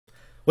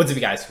What's up,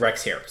 you guys?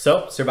 Rex here.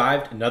 So,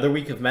 survived another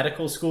week of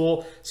medical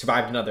school,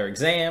 survived another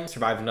exam,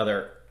 survived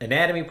another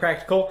anatomy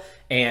practical,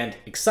 and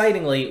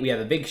excitingly, we have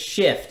a big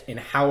shift in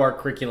how our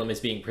curriculum is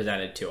being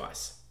presented to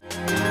us.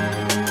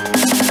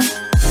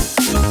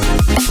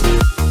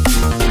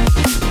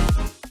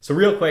 So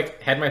real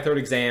quick, had my third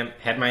exam,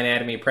 had my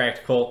anatomy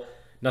practical,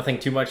 nothing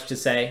too much to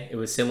say. It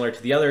was similar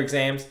to the other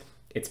exams.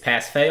 It's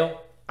pass-fail.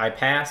 I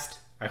passed.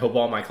 I hope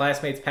all my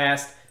classmates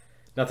passed.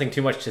 Nothing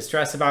too much to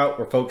stress about.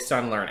 We're focused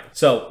on learning.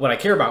 So what I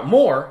care about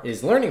more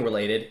is learning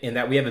related in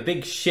that we have a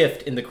big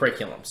shift in the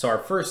curriculum. So our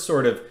first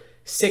sort of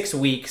 6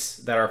 weeks,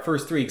 that our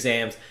first 3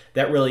 exams,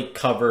 that really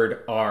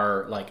covered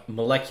our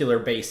molecular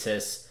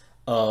basis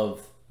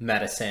of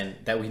medicine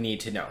that we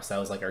need to know. So that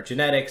was like our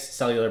genetics,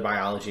 cellular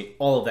biology,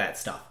 all of that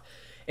stuff.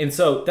 And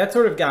so that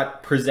sort of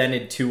got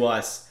presented to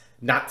us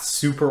not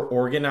super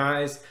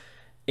organized,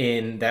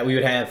 in that we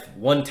would have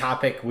one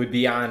topic would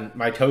be on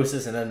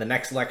mitosis, and then the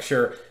next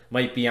lecture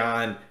might be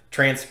on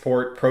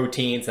transport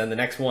proteins, and the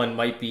next one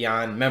might be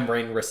on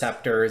membrane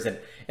receptors, and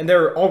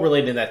they're all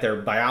related in that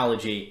they're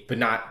biology, but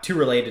not too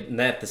related, and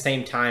that at the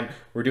same time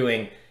we're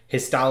doing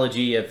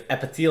histology of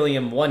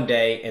epithelium one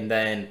day and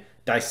then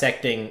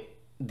dissecting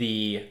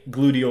the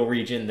gluteal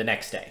region the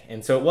next day.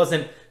 And so it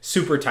wasn't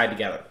super tied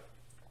together.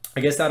 I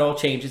guess that all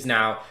changes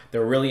now.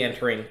 They're really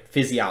entering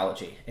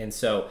physiology. And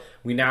so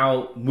we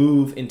now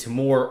move into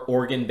more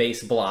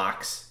organ-based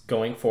blocks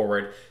going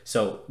forward.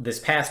 So this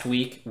past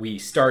week, we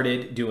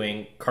started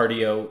doing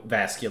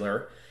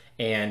cardiovascular,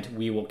 and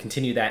we will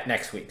continue that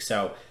next week.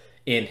 So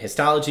in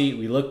histology,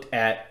 we looked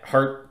at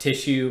heart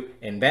tissue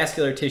and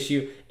vascular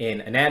tissue. In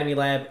anatomy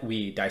lab,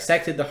 we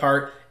dissected the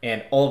heart,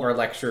 and all of our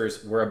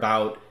lectures were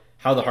about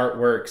how the heart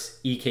works,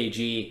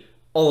 EKG,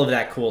 all of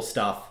that cool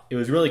stuff. It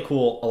was really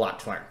cool, a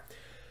lot to learn.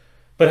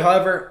 But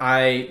however,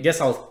 I guess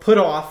I'll put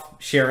off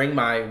sharing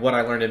what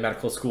I learned in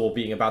medical school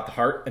being about the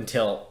heart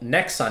until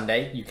next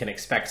Sunday. You can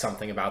expect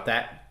something about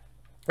that.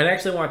 And I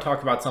actually want to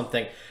talk about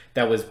something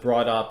that was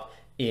brought up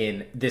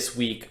in this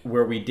week,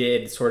 where we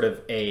did sort of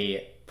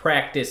a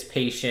practice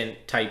patient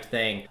type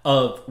thing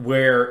of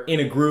where in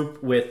a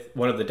group with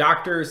one of the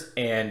doctors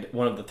and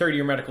one of the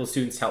third-year medical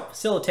students helped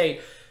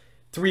facilitate.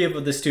 3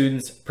 of the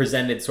students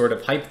presented sort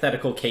of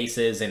hypothetical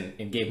cases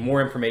and gave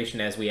more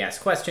information as we asked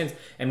questions,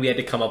 and we had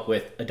to come up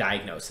with a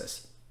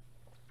diagnosis.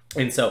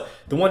 And so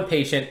the one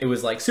patient, it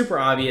was like super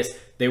obvious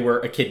they were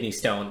a kidney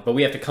stone, but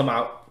we have to come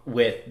out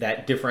with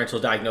that differential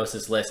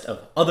diagnosis list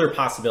of other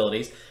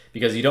possibilities,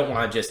 because you don't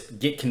want to just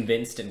get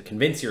convinced and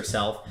convince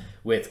yourself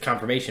with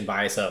confirmation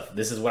bias of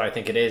this is what I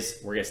think it is,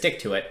 we're going to stick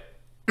to it.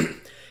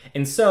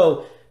 And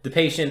so the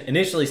patient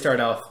initially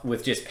started off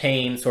with just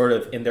pain sort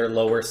of in their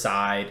lower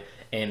side.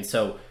 And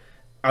so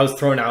I was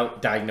throwing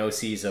out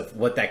diagnoses of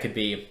what that could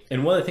be.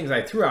 And one of the things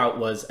I threw out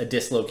was a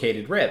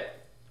dislocated rib.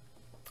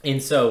 And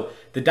so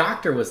the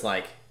doctor was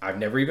like, I've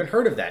never even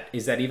heard of that.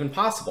 Is that even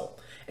possible?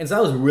 And so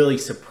that was really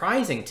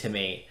surprising to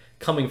me,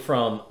 coming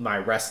from my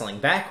wrestling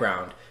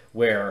background,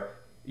 where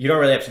you don't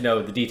really have to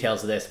know the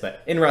details of this,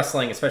 but in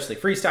wrestling, especially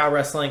freestyle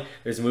wrestling,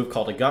 there's a move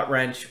called a gut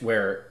wrench,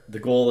 where the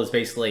goal is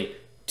basically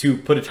to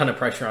put a ton of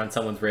pressure on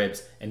someone's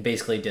ribs and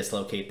basically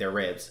dislocate their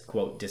ribs,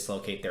 quote,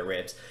 dislocate their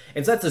ribs.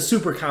 And so that's a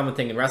super common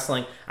thing in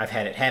wrestling. I've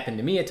had it happen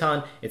to me a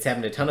ton. It's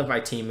happened to a ton of my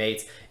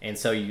teammates. And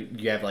so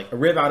you have like a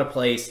rib out of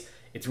place.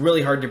 It's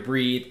really hard to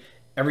breathe.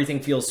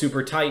 Everything feels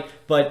super tight,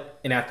 but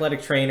an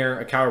athletic trainer,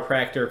 a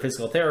chiropractor, a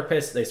physical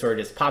therapist, they sort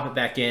of just pop it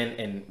back in,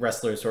 and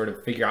wrestlers sort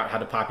of figure out how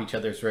to pop each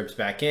other's ribs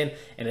back in.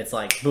 And it's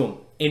like, boom,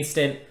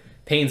 instant,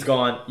 pain's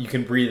gone. You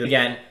can breathe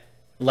again.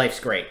 Life's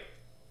great.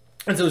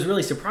 And so it was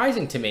really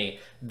surprising to me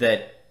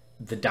that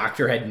the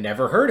doctor had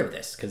never heard of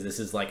this, because this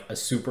is like a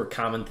super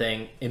common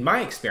thing in my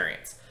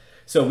experience.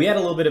 So we had a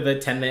little bit of a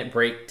 10-minute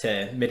break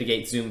to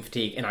mitigate Zoom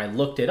fatigue, and I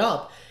looked it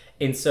up.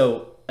 And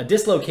so a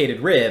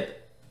dislocated rib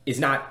is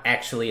not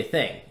actually a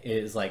thing. It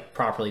is like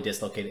properly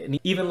dislocated. And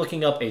even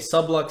looking up a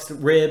subluxed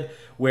rib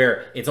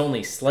where it's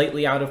only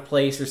slightly out of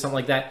place or something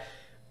like that,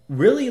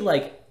 really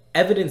like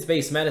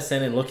evidence-based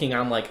medicine and looking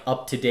on like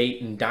UpToDate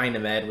and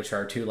Dynamed, which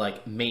are 2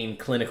 like main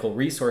clinical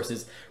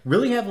resources,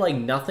 really have like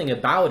nothing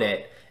about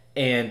it.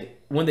 And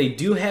when they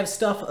do have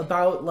stuff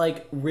about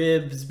like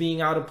ribs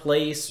being out of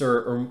place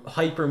or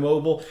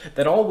hypermobile,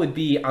 that all would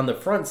be on the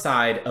front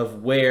side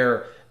of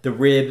where the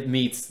rib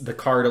meets the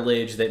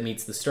cartilage that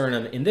meets the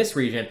sternum in this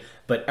region.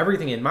 But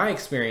everything in my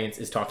experience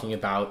is talking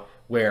about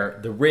where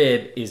the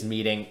rib is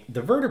meeting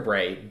the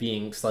vertebrae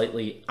being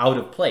slightly out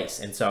of place.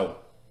 And so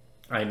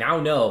I now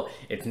know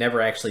it's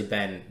never actually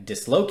been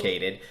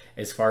dislocated,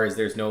 as far as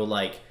there's no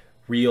like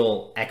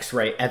real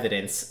x-ray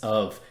evidence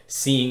of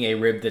seeing a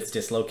rib that's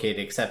dislocated,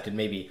 except in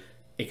maybe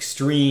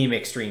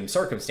extreme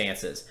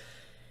circumstances.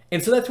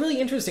 And so that's really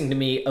interesting to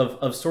me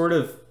of sort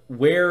of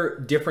where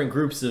different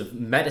groups of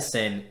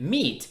medicine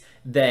meet,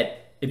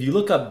 that if you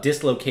look up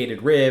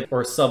dislocated rib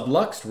or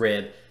subluxed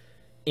rib,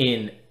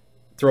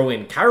 throw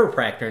in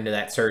chiropractor into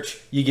that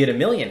search, you get 1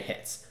 million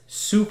hits.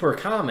 Super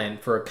common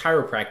for a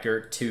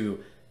chiropractor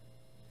to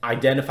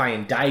identify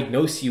and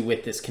diagnose you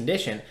with this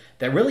condition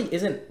that really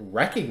isn't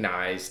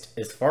recognized,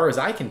 as far as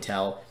I can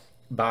tell,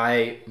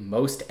 by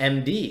most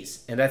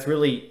MDs. And that's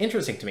really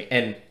interesting to me.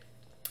 And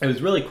it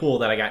was really cool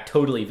that I got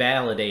totally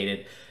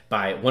validated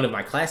by one of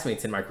my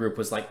classmates in my group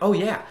was like, oh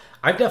yeah,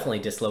 I've definitely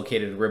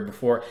dislocated a rib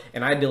before.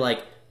 And I'd be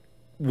like,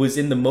 was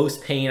in the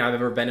most pain I've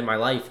ever been in my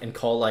life and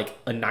call like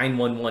a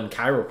 911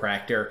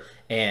 chiropractor,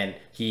 and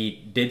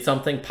he did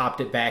something,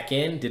 popped it back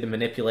in, did a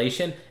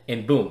manipulation,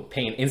 and boom,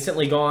 pain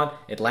instantly gone.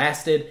 It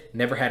lasted,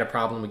 never had a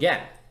problem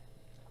again.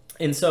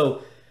 And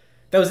so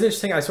that was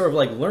interesting. I sort of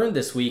like learned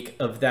this week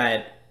of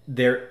that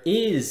there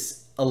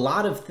is a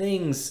lot of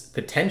things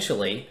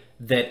potentially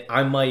that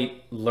I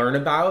might learn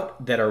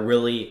about that are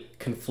really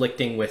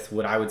conflicting with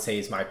what I would say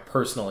is my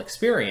personal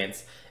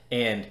experience.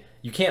 And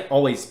you can't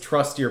always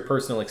trust your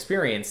personal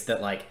experience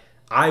that like,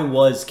 I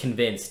was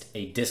convinced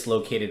a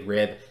dislocated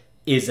rib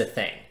is a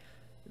thing.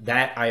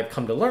 That I have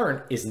come to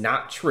learn is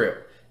not true.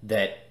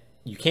 That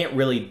you can't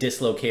really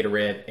dislocate a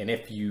rib, and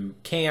if you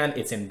can,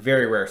 it's in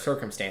very rare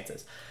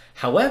circumstances.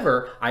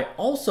 However, I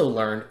also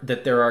learned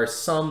that there are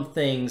some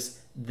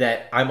things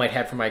that I might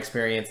have from my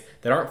experience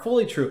that aren't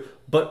fully true,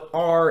 but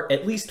are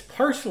at least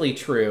partially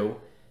true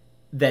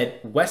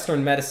that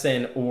Western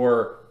medicine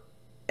or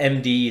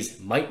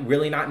MDs might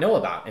really not know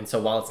about. And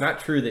so while it's not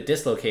true that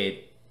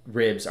dislocated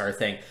ribs are a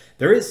thing,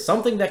 there is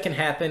something that can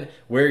happen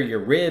where your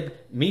rib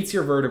meets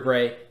your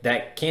vertebrae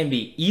that can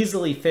be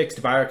easily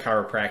fixed by a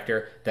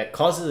chiropractor that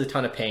causes a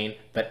ton of pain,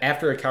 but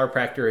after a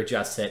chiropractor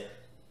adjusts it,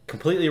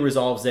 completely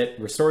resolves it,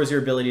 restores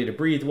your ability to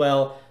breathe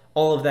well,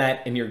 all of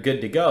that, and you're good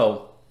to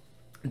go.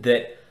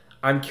 That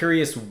I'm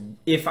curious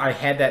if I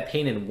had that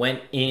pain and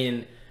went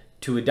in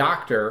to a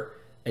doctor,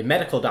 a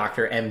medical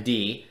doctor,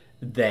 MD,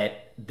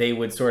 that they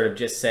would sort of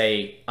just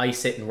say,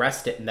 ice it and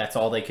rest it, and that's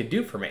all they could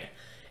do for me.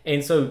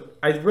 And so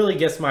I really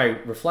guess my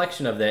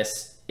reflection of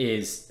this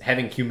is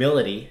having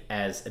humility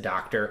as a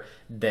doctor,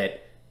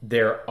 that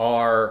there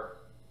are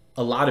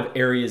a lot of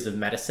areas of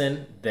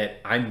medicine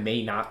that I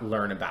may not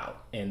learn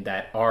about and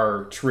that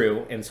are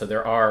true. And so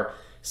there are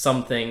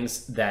some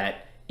things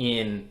that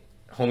in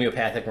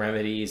homeopathic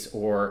remedies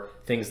or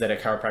things that a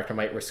chiropractor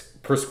might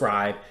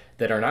prescribe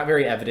that are not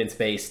very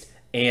evidence-based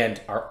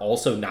and are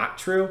also not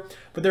true,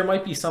 but there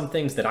might be some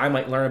things that I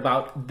might learn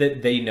about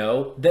that they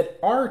know that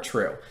are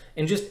true.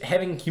 And just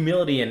having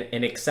humility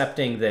and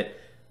accepting that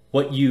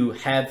what you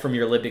had from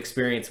your lived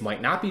experience might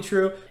not be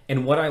true,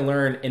 and what I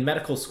learned in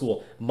medical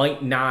school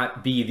might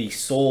not be the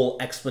sole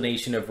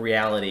explanation of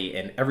reality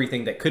and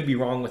everything that could be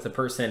wrong with a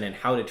person and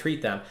how to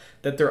treat them,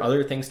 that there are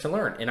other things to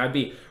learn. And I'd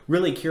be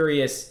really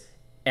curious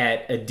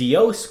at a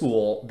DO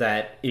school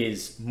that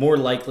is more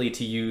likely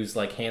to use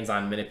like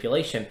hands-on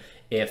manipulation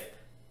if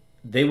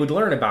they would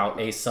learn about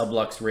a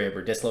subluxed rib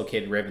or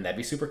dislocated rib, and that'd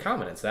be super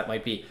common. And so that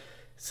might be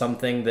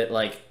something that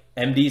like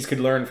MDs could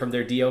learn from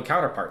their DO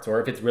counterparts,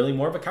 or if it's really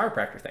more of a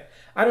chiropractor thing.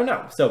 I don't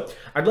know. So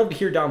I'd love to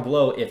hear down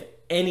below if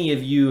any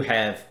of you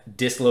have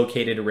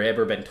dislocated a rib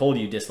or been told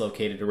you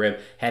dislocated a rib,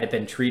 had it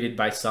been treated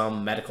by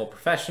some medical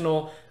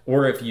professional,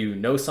 or if you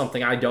know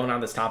something I don't on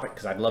this topic,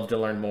 because I'd love to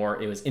learn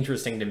more. It was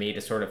interesting to me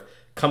to sort of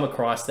come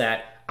across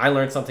that. I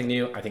learned something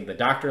new. I think the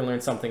doctor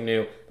learned something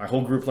new. My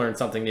whole group learned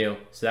something new.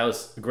 So that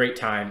was a great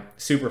time,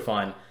 super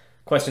fun.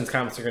 Questions,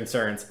 comments, or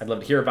concerns, I'd love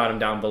to hear about them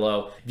down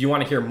below. If you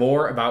want to hear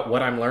more about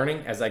what I'm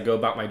learning as I go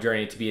about my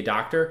journey to be a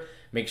doctor,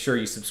 make sure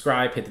you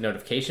subscribe, hit the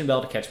notification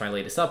bell to catch my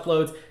latest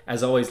uploads.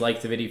 As always,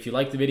 like the video if you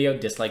like the video,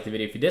 dislike the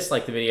video if you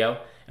dislike the video.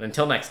 And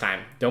until next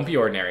time, don't be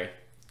ordinary,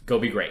 go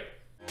be great.